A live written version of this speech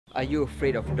Are you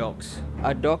afraid of dogs?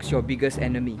 Are dogs your biggest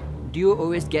enemy? Do you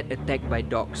always get attacked by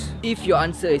dogs? If your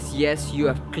answer is yes, you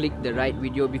have clicked the right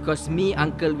video because me,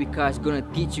 Uncle Vika, is gonna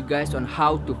teach you guys on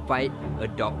how to fight a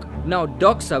dog. Now,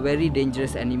 dogs are very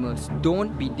dangerous animals.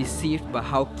 Don't be deceived by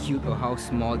how cute or how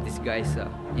small these guys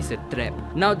are. It's a trap.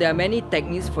 Now, there are many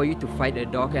techniques for you to fight a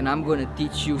dog, and I'm gonna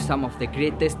teach you some of the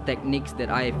greatest techniques that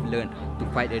I have learned to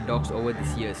fight a dog over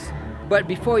these years. But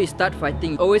before you start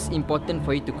fighting, it's always important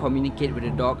for you to communicate with the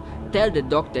dog. Tell the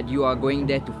dog that you are going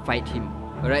there to fight him.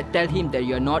 Alright, tell him that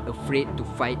you are not afraid to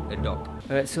fight a dog.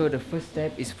 Alright, so the first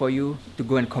step is for you to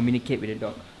go and communicate with the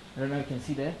dog. I don't know if you can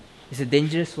see there. It's a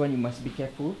dangerous one, you must be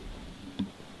careful.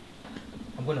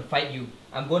 I'm gonna fight you.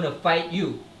 I'm gonna fight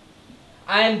you.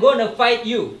 I am gonna fight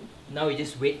you. Now you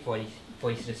just wait for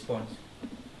his response.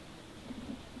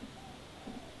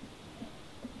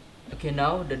 Okay,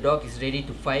 now the dog is ready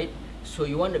to fight. So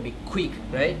you want to be quick,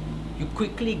 right? You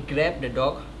quickly grab the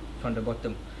dog from the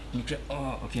bottom. You grab,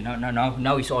 oh, okay,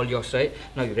 now it's all yours, right?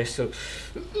 Now you wrestle.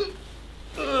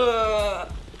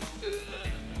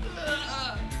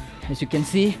 As you can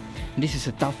see, this is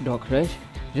a tough dog, right?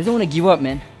 He doesn't want to give up,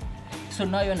 man. So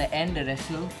now you want to end the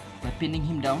wrestle by pinning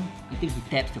him down until he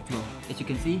taps the floor. As you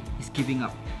can see, he's giving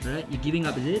up, right? You giving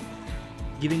up, is it?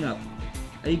 Giving up.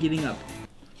 Are you giving up?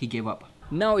 He gave up.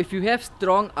 Now, if you have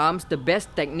strong arms, the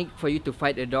best technique for you to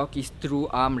fight a dog is through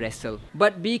arm wrestle.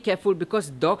 But be careful because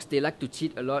dogs, they like to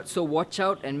cheat a lot. So watch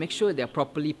out and make sure they're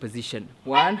properly positioned.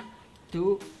 1,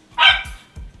 2.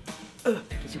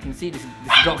 As you can see, this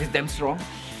dog is damn strong.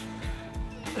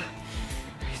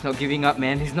 He's not giving up,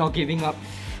 man. He's not giving up.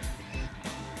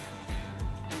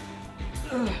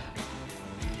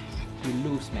 You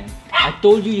lose, man. I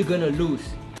told you you're gonna lose.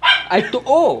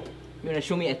 Oh! You're gonna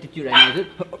show me attitude right now, is it?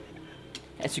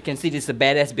 As you can see, this is a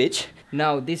badass bitch.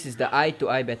 Now, this is the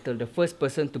eye-to-eye battle. The first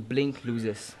person to blink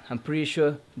loses. I'm pretty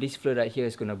sure this fella right here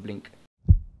is gonna blink.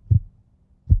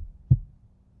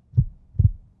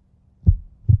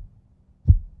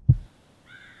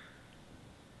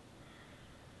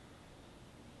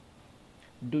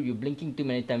 Dude, you're blinking too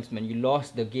many times, man. You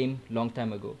lost the game long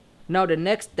time ago. Now, the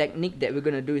next technique that we're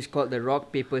gonna do is called the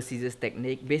rock, paper, scissors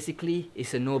technique. Basically,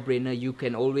 it's a no-brainer. You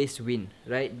can always win,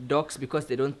 right? Dogs, because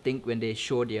they don't think when they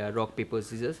show their rock, paper,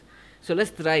 scissors. So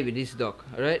let's try with this dog,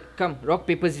 alright? Come, rock,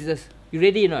 paper, scissors. You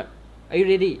ready or not? Are you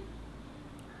ready?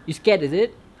 You scared, is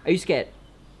it? Are you scared?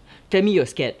 Tell me you're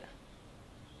scared.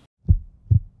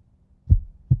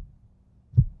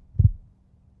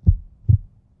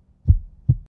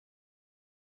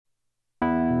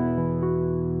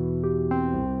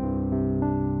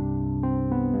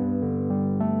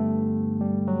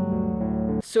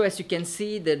 So as you can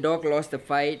see, the dog lost the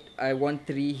fight. I won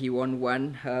 3, he won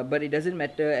 1. But it doesn't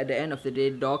matter. At the end of the day,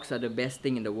 dogs are the best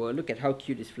thing in the world. Look at how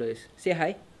cute this fleur is. Say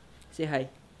hi. Say hi.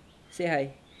 Say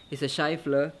hi. It's a shy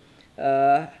fleur.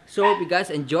 So hope you guys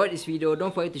enjoyed this video.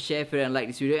 Don't forget to share, share and like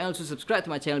this video. And also subscribe to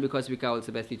my channel because vikarworld is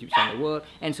the best YouTube channel in the world.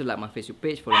 And so like my Facebook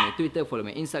page, follow me on Twitter, follow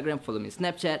me on Instagram, follow me on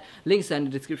Snapchat. Links are in the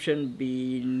description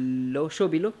below. Show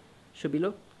below. Show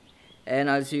below. And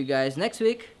I'll see you guys next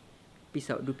week. Peace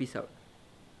out. Do peace out.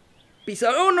 Peace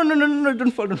out. Oh, no, don't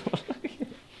fall. Time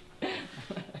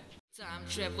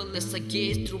travel as I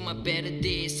gaze through my better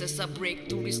days, as I break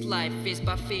through this life face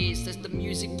by face, as the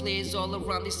music plays all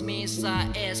around this maze. I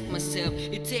ask myself,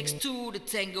 it takes 2 to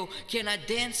tango, can I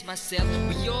dance myself?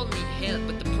 We all need help,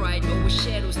 but the pride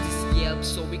overshadows this yelp.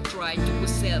 So we cry to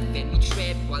ourselves and we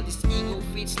trap while this ego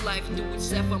feeds life to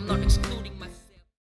itself. I'm not excluding myself.